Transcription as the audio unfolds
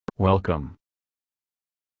Welcome.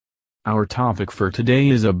 Our topic for today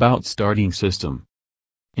is about starting system.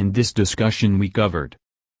 In this discussion we covered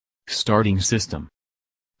starting system,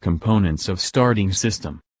 components of starting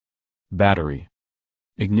system, battery,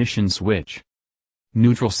 ignition switch,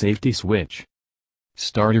 neutral safety switch,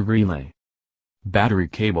 starter relay, battery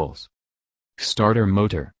cables, starter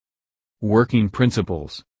motor, working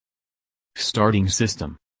principles. Starting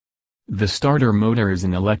system. The starter motor is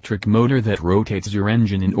an electric motor that rotates your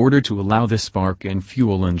engine in order to allow the spark and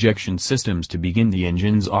fuel injection systems to begin the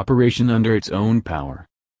engine's operation under its own power.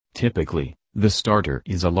 Typically, the starter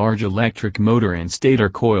is a large electric motor and stator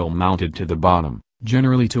coil mounted to the bottom,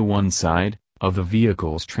 generally to one side, of the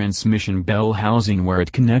vehicle's transmission bell housing where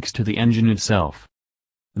it connects to the engine itself.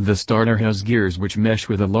 The starter has gears which mesh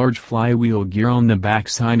with a large flywheel gear on the back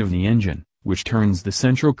side of the engine, which turns the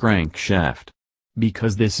central crankshaft.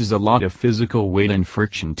 Because this is a lot of physical weight and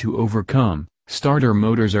friction to overcome, starter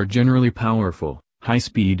motors are generally powerful,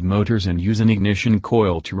 high-speed motors and use an ignition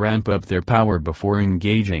coil to ramp up their power before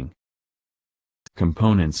engaging.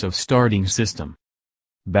 Components of starting system.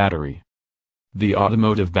 Battery. The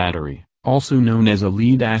automotive battery, also known as a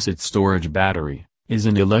lead-acid storage battery, is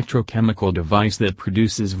an electrochemical device that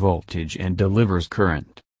produces voltage and delivers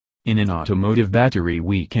current. In an automotive battery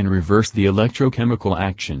we can reverse the electrochemical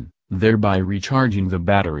action, thereby recharging the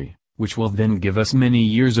battery, which will then give us many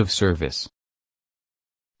years of service.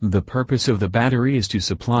 The purpose of the battery is to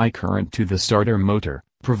supply current to the starter motor,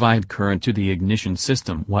 provide current to the ignition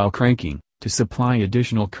system while cranking, to supply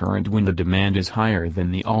additional current when the demand is higher than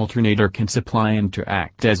the alternator can supply and to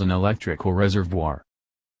act as an electrical reservoir.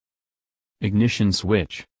 Ignition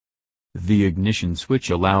switch. The ignition switch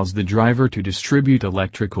allows the driver to distribute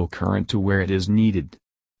electrical current to where it is needed.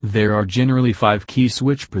 There are generally 5 key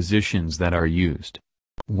switch positions that are used.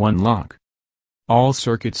 1. Lock. All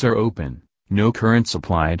circuits are open, no current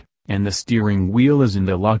supplied, and the steering wheel is in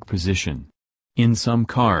the lock position. In some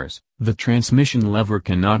cars, the transmission lever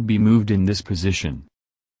cannot be moved in this position.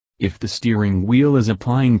 If the steering wheel is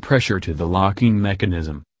applying pressure to the locking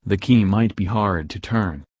mechanism, the key might be hard to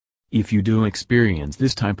turn. If you do experience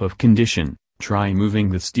this type of condition, try moving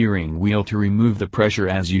the steering wheel to remove the pressure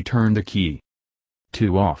as you turn the key.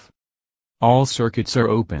 2. Off. All circuits are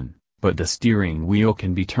open, but the steering wheel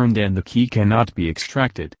can be turned and the key cannot be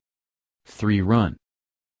extracted. 3. Run.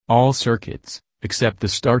 All circuits, except the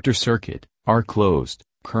starter circuit, are closed,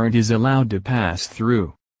 current is allowed to pass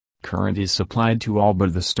through. Current is supplied to all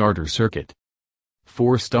but the starter circuit.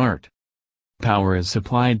 4. Start. Power is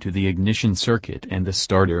supplied to the ignition circuit and the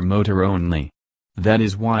starter motor only. That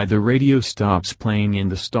is why the radio stops playing in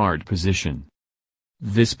the start position.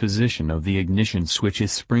 This position of the ignition switch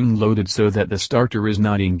is spring-loaded so that the starter is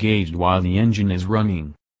not engaged while the engine is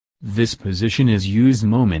running. This position is used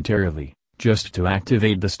momentarily, just to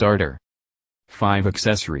activate the starter. 5.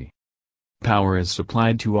 Accessory. Power is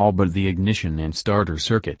supplied to all but the ignition and starter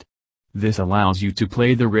circuit. This allows you to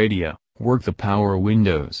play the radio, work the power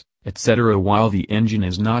windows, etc. while the engine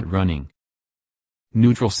is not running.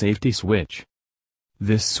 Neutral safety switch.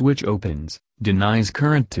 This switch opens, denies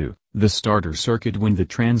current to the starter circuit when the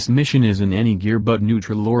transmission is in any gear but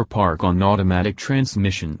neutral or park on automatic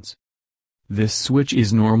transmissions. This switch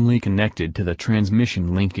is normally connected to the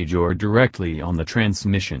transmission linkage or directly on the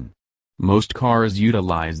transmission. Most cars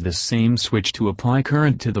utilize this same switch to apply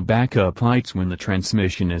current to the backup lights when the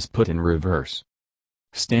transmission is put in reverse.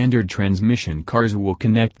 Standard transmission cars will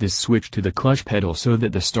connect this switch to the clutch pedal so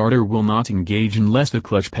that the starter will not engage unless the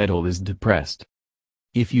clutch pedal is depressed.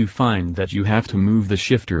 If you find that you have to move the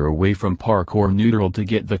shifter away from park or neutral to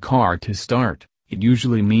get the car to start, it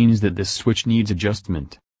usually means that this switch needs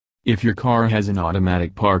adjustment. If your car has an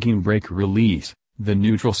automatic parking brake release, the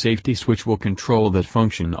neutral safety switch will control that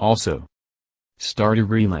function also. Starter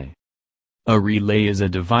relay. A relay is a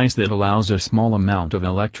device that allows a small amount of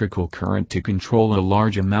electrical current to control a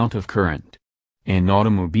large amount of current. An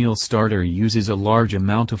automobile starter uses a large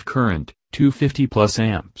amount of current, 250 plus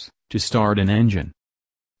amps, to start an engine.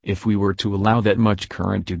 If we were to allow that much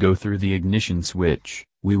current to go through the ignition switch,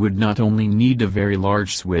 we would not only need a very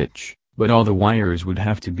large switch, but all the wires would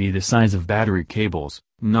have to be the size of battery cables,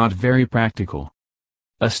 not very practical.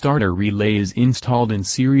 A starter relay is installed in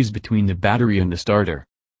series between the battery and the starter.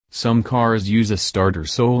 Some cars use a starter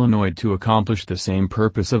solenoid to accomplish the same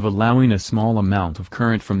purpose of allowing a small amount of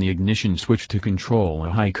current from the ignition switch to control a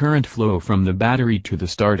high current flow from the battery to the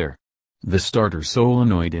starter. The starter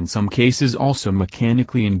solenoid in some cases also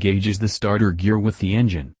mechanically engages the starter gear with the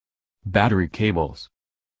engine. Battery cables.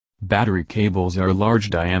 Battery cables are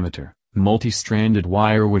large diameter, multi-stranded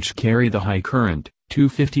wire which carry the high current,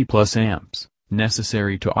 250 plus amps,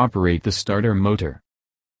 necessary to operate the starter motor.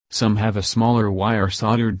 Some have a smaller wire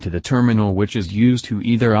soldered to the terminal, which is used to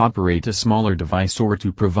either operate a smaller device or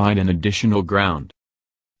to provide an additional ground.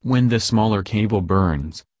 When the smaller cable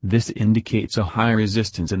burns, this indicates a high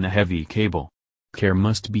resistance in the heavy cable. Care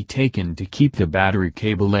must be taken to keep the battery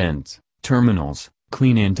cable ends, terminals,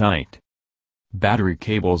 clean and tight. Battery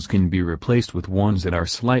cables can be replaced with ones that are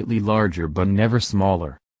slightly larger but never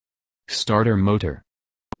smaller. Starter motor.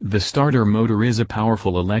 The starter motor is a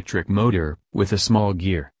powerful electric motor, with a small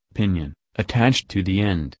gear, pinion, attached to the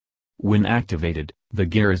end. When activated, the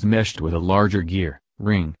gear is meshed with a larger gear,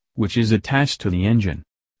 ring, which is attached to the engine.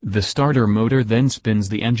 The starter motor then spins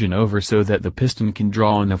the engine over so that the piston can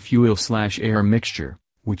draw on a fuel/air mixture,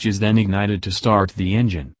 which is then ignited to start the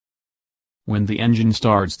engine. When the engine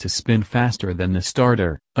starts to spin faster than the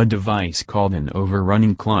starter, a device called an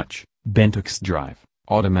overrunning clutch, bent X-drive,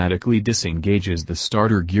 automatically disengages the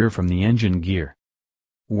starter gear from the engine gear.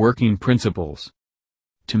 Working principles.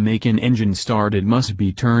 To make an engine start, it must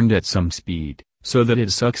be turned at some speed, so that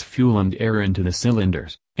it sucks fuel and air into the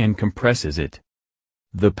cylinders, and compresses it.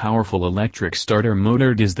 The powerful electric starter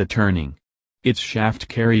motor does the turning. Its shaft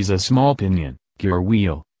carries a small pinion, gear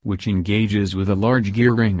wheel, which engages with a large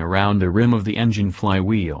gear ring around the rim of the engine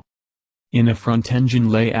flywheel. In a front engine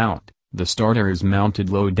layout, the starter is mounted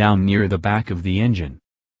low down near the back of the engine.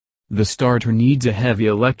 The starter needs a heavy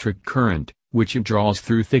electric current, which it draws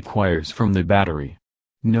through thick wires from the battery.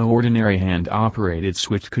 No ordinary hand-operated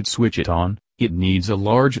switch could switch it on, it needs a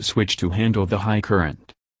large switch to handle the high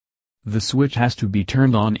current. The switch has to be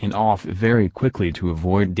turned on and off very quickly to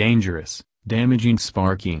avoid dangerous, damaging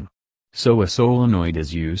sparking. So a solenoid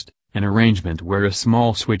is used, an arrangement where a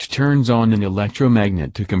small switch turns on an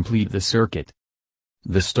electromagnet to complete the circuit.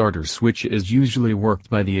 The starter switch is usually worked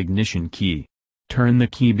by the ignition key. Turn the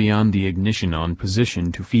key beyond the ignition on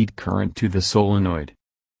position to feed current to the solenoid.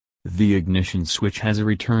 The ignition switch has a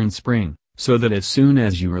return spring, so that as soon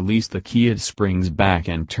as you release the key it springs back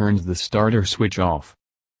and turns the starter switch off.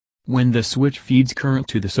 When the switch feeds current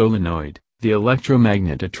to the solenoid, the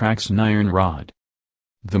electromagnet attracts an iron rod.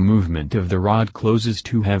 The movement of the rod closes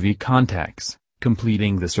two heavy contacts,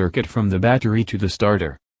 completing the circuit from the battery to the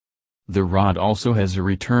starter. The rod also has a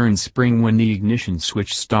return spring. When the ignition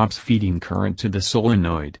switch stops feeding current to the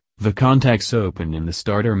solenoid, the contacts open and the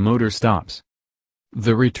starter motor stops.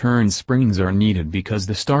 The return springs are needed because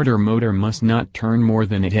the starter motor must not turn more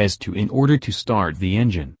than it has to in order to start the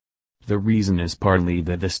engine. The reason is partly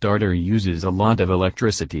that the starter uses a lot of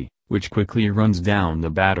electricity, which quickly runs down the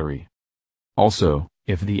battery. Also,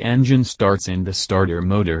 if the engine starts and the starter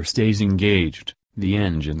motor stays engaged, the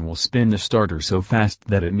engine will spin the starter so fast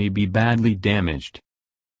that it may be badly damaged.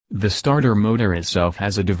 The starter motor itself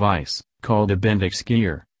has a device, called a bent X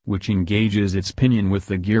gear, which engages its pinion with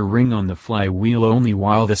the gear ring on the flywheel only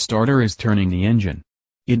while the starter is turning the engine.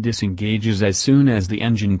 It disengages as soon as the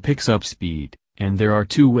engine picks up speed, and there are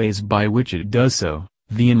two ways by which it does so,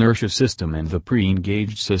 the inertia system and the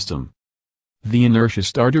pre-engaged system. The inertia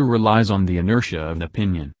starter relies on the inertia of the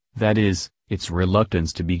pinion, that is, its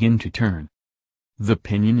reluctance to begin to turn. The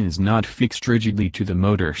pinion is not fixed rigidly to the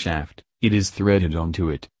motor shaft, it is threaded onto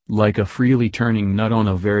it, like a freely turning nut on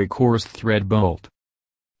a very coarse thread bolt.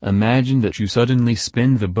 Imagine that you suddenly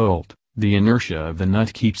spin the bolt, the inertia of the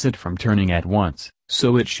nut keeps it from turning at once,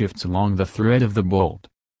 so it shifts along the thread of the bolt.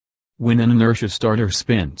 When an inertia starter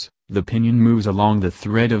spins, the pinion moves along the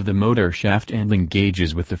thread of the motor shaft and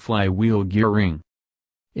engages with the flywheel gear ring.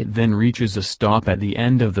 It then reaches a stop at the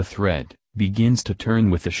end of the thread, begins to turn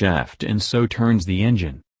with the shaft and so turns the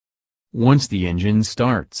engine. Once the engine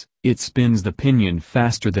starts, it spins the pinion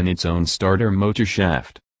faster than its own starter motor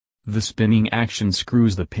shaft. The spinning action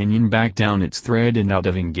screws the pinion back down its thread and out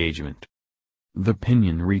of engagement. The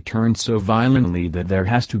pinion returns so violently that there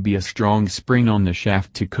has to be a strong spring on the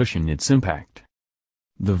shaft to cushion its impact.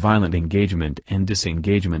 The violent engagement and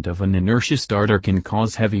disengagement of an inertia starter can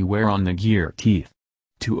cause heavy wear on the gear teeth.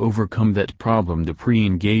 To overcome that problem, the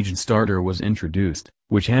pre-engaged starter was introduced,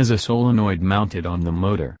 which has a solenoid mounted on the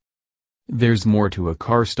motor. There's more to a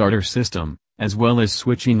car starter system, as well as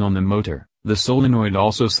switching on the motor. The solenoid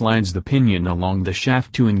also slides the pinion along the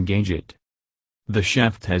shaft to engage it. The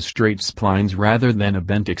shaft has straight splines rather than a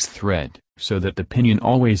bent X thread, so that the pinion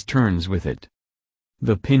always turns with it.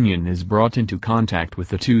 The pinion is brought into contact with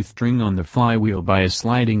the tooth string on the flywheel by a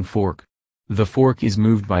sliding fork. The fork is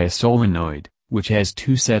moved by a solenoid, which has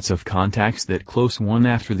two sets of contacts that close one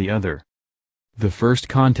after the other. The first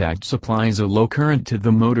contact supplies a low current to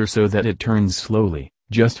the motor so that it turns slowly,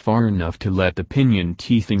 just far enough to let the pinion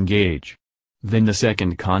teeth engage. Then the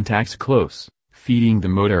second contacts close, feeding the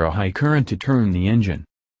motor a high current to turn the engine.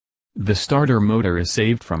 The starter motor is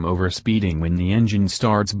saved from overspeeding when the engine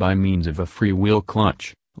starts by means of a freewheel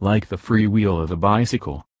clutch, like the freewheel of a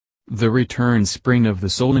bicycle. The return spring of the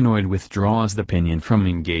solenoid withdraws the pinion from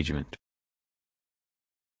engagement.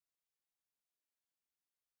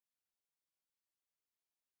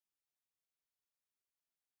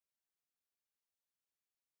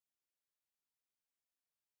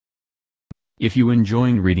 If you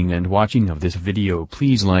enjoying reading and watching of this video,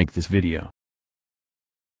 please like this video.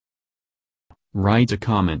 Write a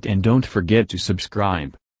comment and don't forget to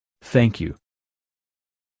subscribe. Thank you.